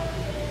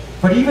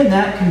 But even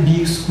that can be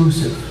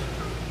exclusive.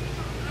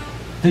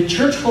 The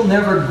church will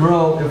never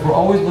grow if we're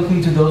always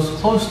looking to those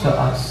close to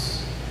us.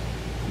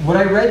 What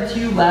I read to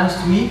you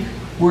last week,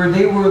 where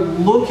they were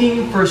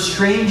looking for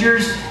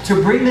strangers to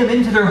bring them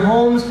into their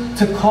homes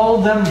to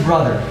call them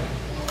brother.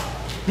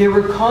 They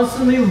were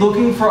constantly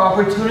looking for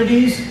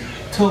opportunities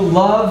to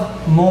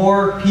love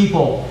more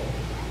people.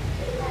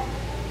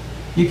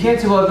 You can't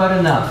say, well, I've got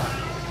enough.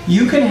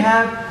 You can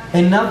have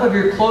enough of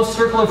your close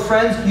circle of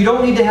friends. You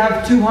don't need to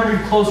have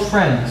 200 close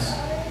friends.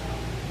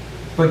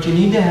 But you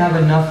need to have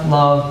enough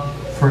love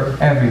for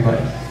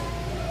everybody.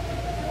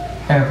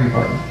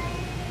 Everybody.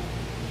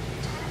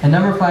 And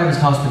number 5 is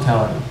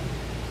hospitality.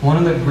 One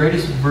of the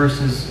greatest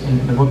verses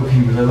in the book of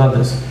Hebrews. I love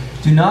this.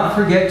 Do not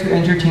forget to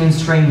entertain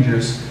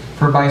strangers,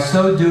 for by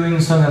so doing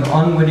some have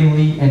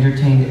unwittingly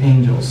entertained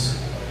angels.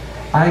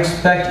 I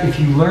expect if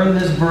you learn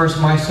this verse,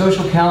 my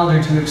social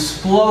calendar to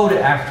explode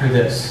after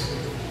this.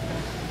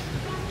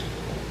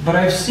 But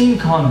I've seen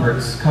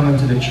converts come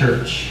into the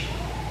church.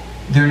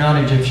 They're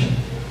not Egyptian.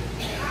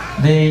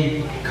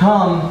 They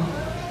come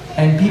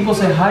and people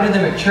say hi to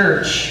them at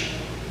church,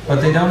 but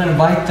they don't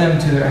invite them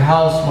to their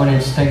house when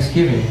it's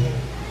Thanksgiving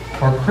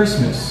or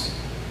Christmas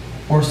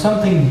or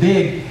something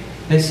big.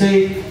 They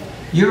say,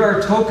 you're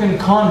our token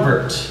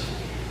convert.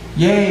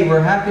 Yay,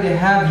 we're happy to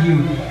have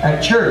you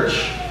at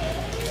church.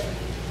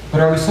 But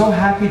are we so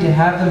happy to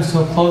have them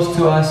so close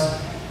to us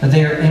that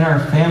they are in our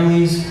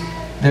families,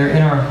 they're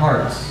in our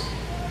hearts?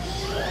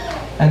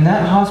 And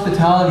that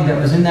hospitality that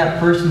was in that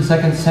first and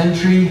second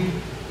century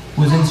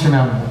was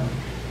insurmountable.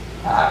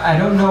 I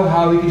don't know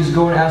how we could just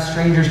go and ask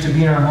strangers to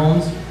be in our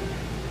homes.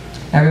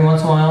 Every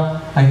once in a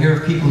while, I hear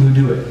of people who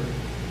do it.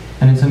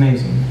 And it's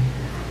amazing.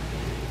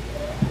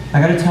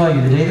 I gotta tell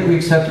you, the day that we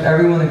accept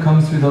everyone that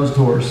comes through those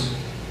doors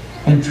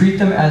and treat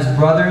them as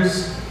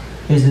brothers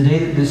is the day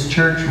that this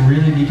church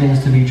really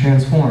begins to be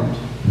transformed.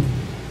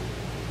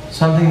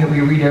 Something that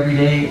we read every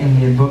day in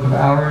the book of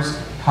Hours.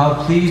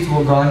 How pleased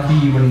will God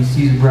be when He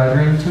sees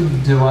brethren to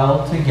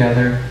dwell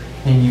together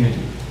in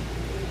unity.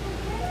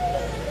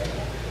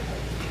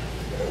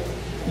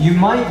 You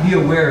might be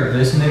aware of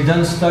this, and they've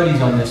done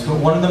studies on this, but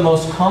one of the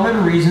most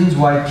common reasons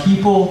why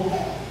people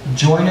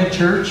join a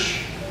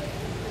church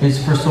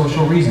is for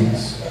social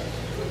reasons.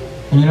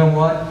 And you know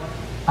what?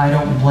 I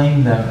don't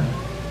blame them.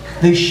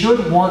 They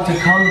should want to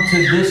come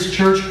to this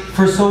church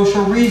for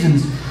social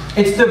reasons.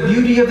 It's the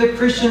beauty of the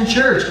Christian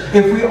church.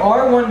 If we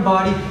are one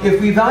body,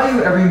 if we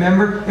value every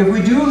member, if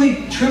we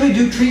truly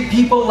do treat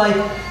people like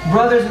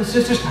brothers and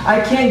sisters,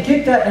 I can't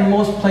get that in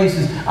most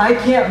places. I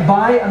can't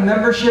buy a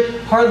membership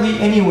hardly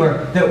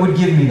anywhere that would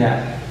give me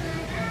that.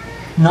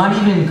 Not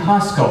even in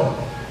Costco.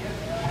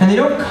 And they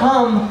don't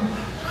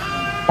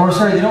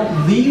they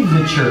don't leave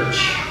the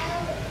church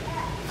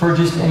for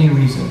just any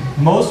reason.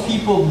 Most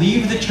people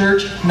leave the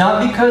church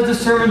not because the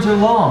sermons are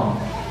long,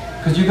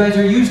 because you guys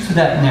are used to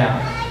that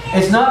now.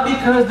 It's not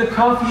because the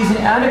coffee is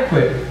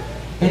inadequate.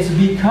 It's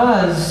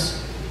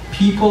because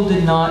people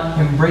did not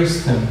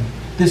embrace them.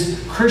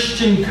 This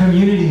Christian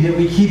community that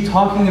we keep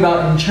talking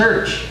about in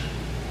church.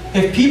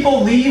 If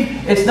people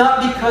leave, it's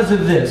not because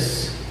of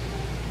this.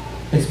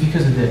 It's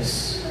because of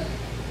this.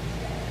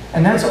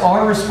 And that's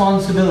our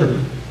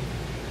responsibility.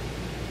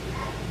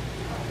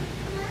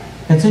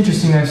 It's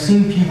interesting, I've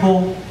seen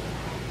people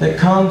that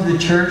come to the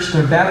church,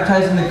 they're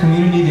baptized in the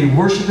community, they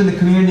worship in the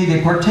community,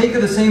 they partake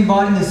of the same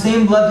body and the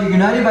same blood, they're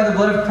united by the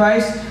blood of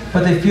Christ,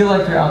 but they feel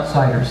like they're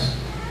outsiders.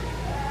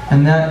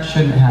 And that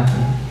shouldn't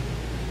happen.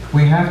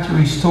 We have to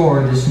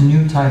restore this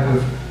new type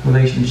of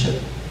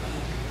relationship.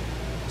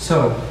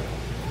 So,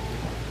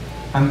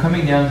 I'm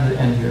coming down to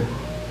the end here.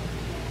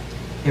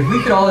 If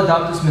we could all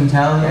adopt this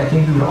mentality, I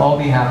think we would all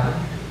be happy.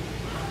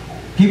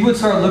 People would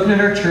start looking at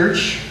our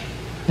church.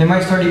 They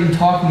might start even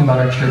talking about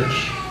our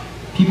church.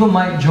 People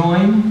might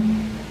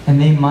join, and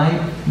they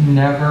might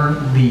never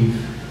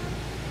leave.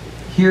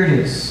 Here it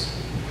is.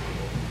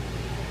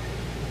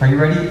 Are you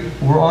ready?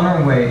 We're on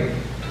our way.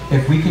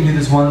 If we can do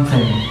this one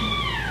thing.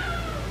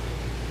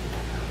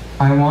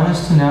 I want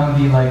us to now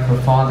be like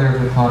the father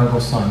of the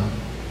prodigal son.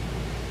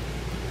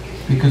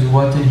 Because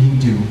what did he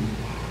do?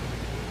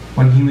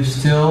 When he was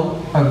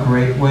still a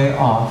great way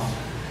off,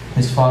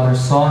 his father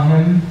saw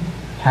him,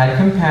 had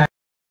compassion,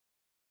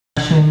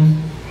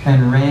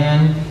 and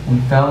ran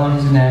and fell on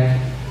his neck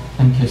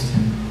and kissed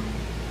him.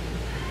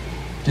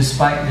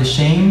 Despite the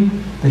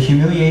shame, the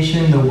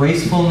humiliation, the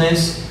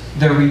wastefulness,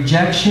 the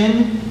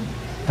rejection,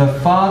 the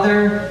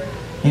father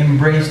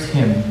embraced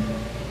him.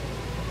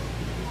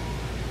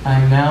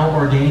 I now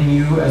ordain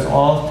you as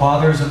all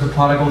fathers of the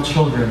prodigal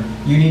children.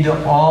 You need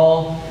to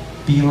all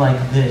be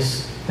like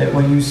this. That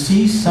when you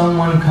see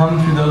someone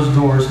come through those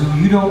doors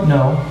who you don't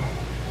know,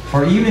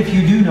 or even if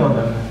you do know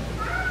them,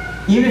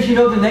 Even if you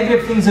know the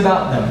negative things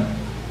about them,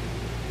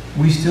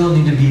 we still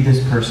need to be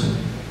this person.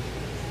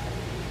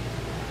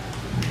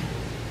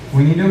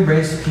 We need to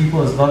embrace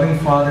people as loving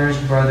fathers,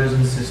 brothers,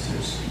 and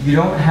sisters. You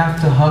don't have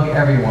to hug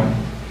everyone.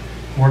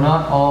 We're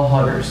not all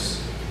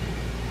huggers.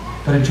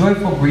 But a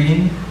joyful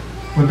greeting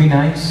would be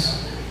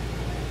nice.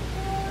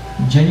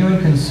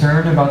 Genuine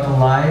concern about the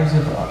lives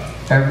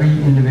of every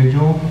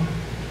individual.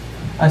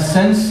 A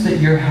sense that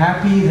you're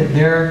happy that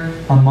they're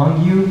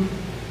among you,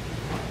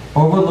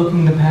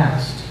 overlooking the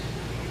past.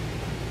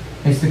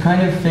 It's the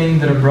kind of thing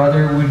that a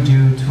brother would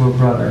do to a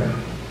brother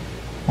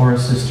or a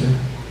sister.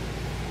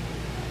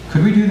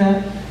 Could we do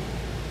that?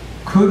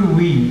 Could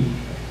we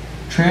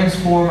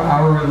transform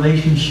our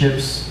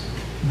relationships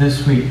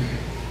this week?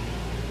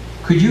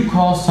 Could you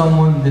call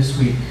someone this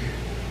week?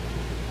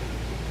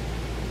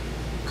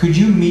 Could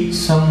you meet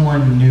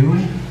someone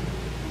new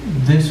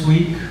this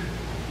week?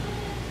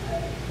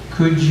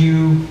 Could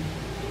you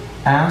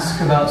ask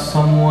about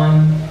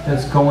someone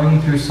that's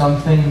going through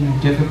something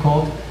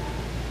difficult?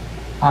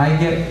 I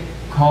get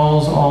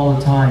calls all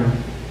the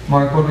time.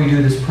 Mark, what do we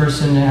do? This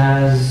person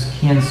has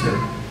cancer.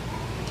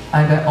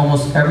 I bet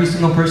almost every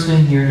single person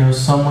in here knows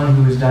someone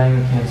who is dying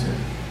of cancer.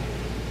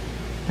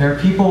 There are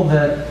people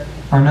that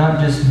are not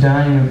just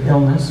dying of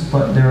illness,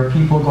 but there are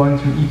people going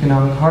through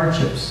economic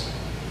hardships.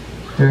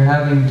 They're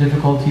having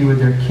difficulty with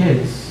their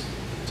kids,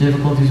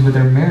 difficulties with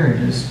their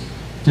marriages,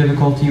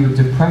 difficulty with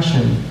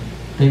depression.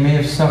 They may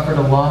have suffered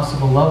a loss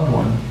of a loved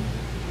one.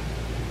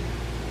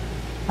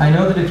 I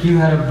know that if you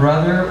had a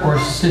brother or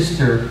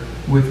sister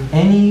with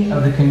any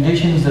of the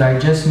conditions that I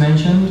just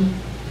mentioned,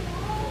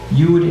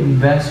 you would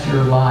invest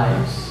your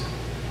lives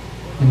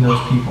in those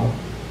people.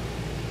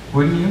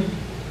 Wouldn't you?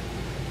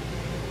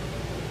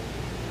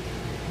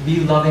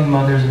 Be loving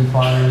mothers and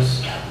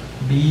fathers.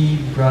 Be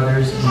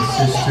brothers and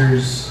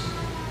sisters.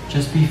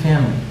 Just be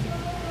family.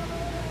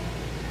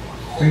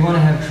 We want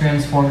to have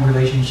transformed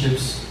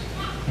relationships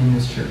in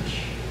this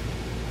church.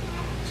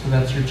 So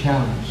that's your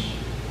challenge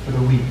for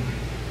the week.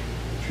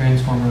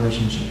 Transform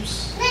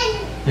relationships.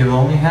 It will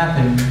only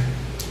happen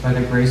by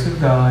the grace of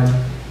God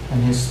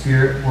and His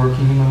Spirit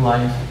working in the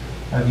life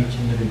of each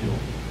individual.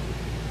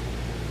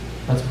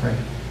 Let's pray.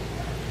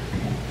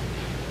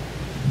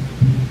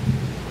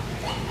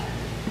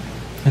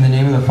 In the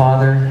name of the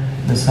Father,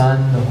 the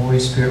Son, the Holy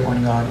Spirit,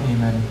 one God,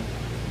 amen.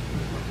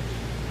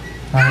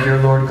 Our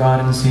dear Lord God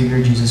and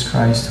Savior Jesus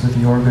Christ, with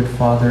your good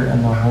Father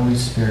and the Holy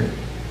Spirit,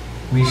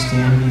 we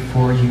stand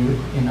before you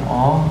in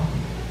awe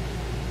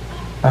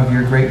of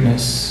your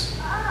greatness,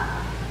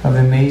 of the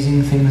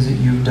amazing things that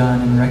you've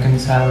done in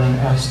reconciling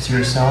us to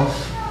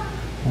yourself.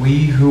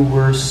 We who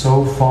were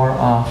so far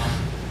off,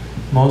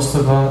 most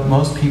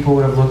people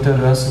would have looked at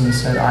us and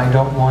said, I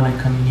don't want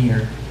to come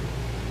near,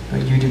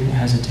 but you didn't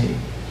hesitate.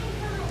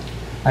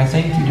 I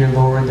thank you, dear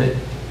Lord, that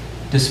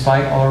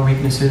despite all our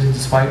weaknesses,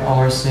 despite all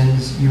our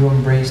sins, you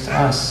embraced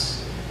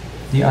us,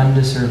 the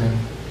undeserving.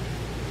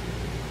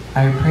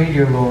 I pray,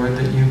 dear Lord,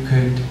 that you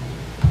could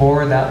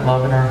pour that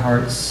love in our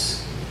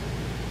hearts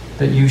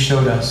that you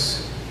showed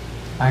us.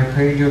 I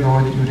pray, dear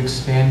Lord, that you would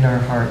expand our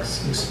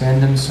hearts,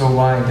 expand them so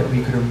wide that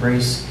we could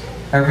embrace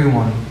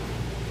everyone,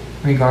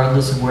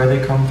 regardless of where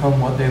they come from,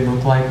 what they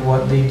look like,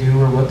 what they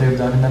do, or what they've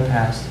done in the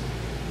past.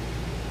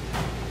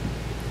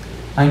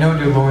 I know,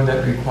 dear Lord,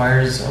 that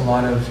requires a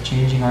lot of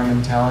changing our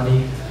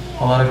mentality,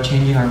 a lot of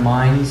changing our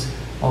minds,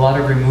 a lot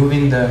of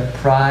removing the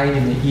pride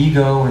and the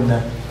ego and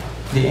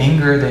the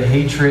anger, the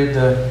hatred,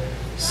 the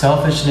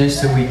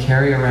selfishness that we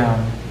carry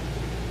around.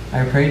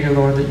 I pray, dear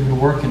Lord, that you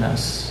would work in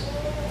us,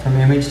 from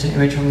image to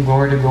image, from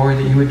glory to glory,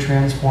 that you would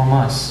transform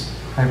us.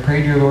 I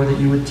pray, dear Lord, that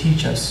you would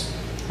teach us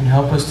and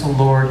help us to,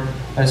 Lord,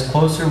 as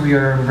closer we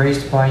are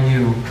embraced by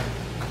you,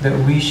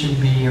 that we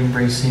should be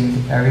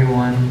embracing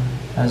everyone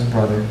as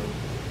brother.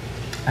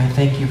 I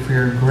thank you for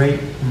your great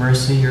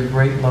mercy, your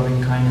great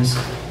loving kindness,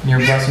 and your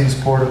blessings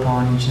poured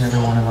upon each and every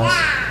one of us.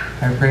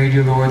 I pray,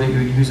 dear Lord, that you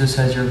would use us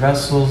as your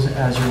vessels,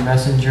 as your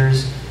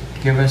messengers.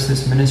 Give us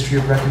this ministry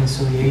of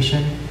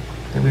reconciliation,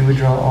 that we would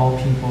draw all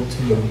people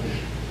to you.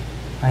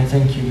 I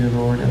thank you, dear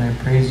Lord, and I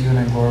praise you and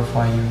I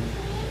glorify you.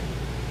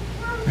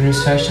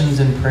 Intercessions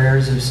and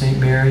prayers of St.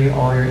 Mary,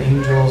 all your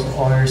angels,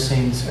 all your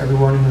saints,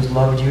 everyone who has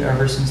loved you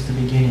ever since the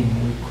beginning,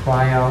 we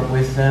cry out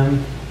with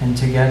them and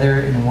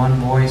together in one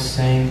voice,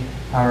 saying,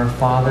 Our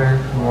Father,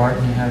 who art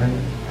in heaven,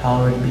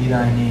 hallowed be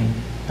thy name.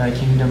 Thy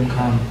kingdom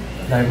come,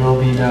 thy will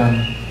be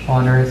done,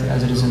 on earth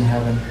as it is in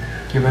heaven.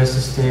 Give us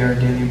this day our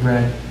daily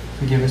bread.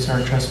 Forgive us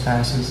our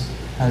trespasses,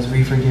 as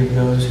we forgive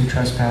those who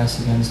trespass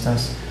against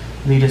us.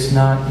 Lead us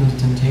not into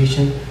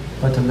temptation,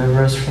 but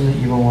deliver us from the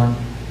evil one.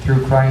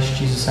 Through Christ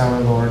Jesus our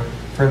Lord.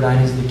 For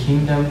thine is the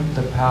kingdom,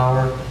 the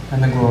power,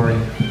 and the glory,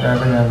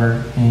 forever and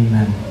ever.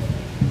 Amen.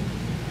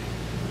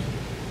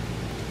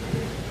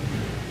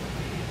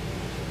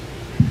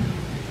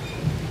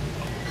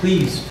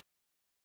 Please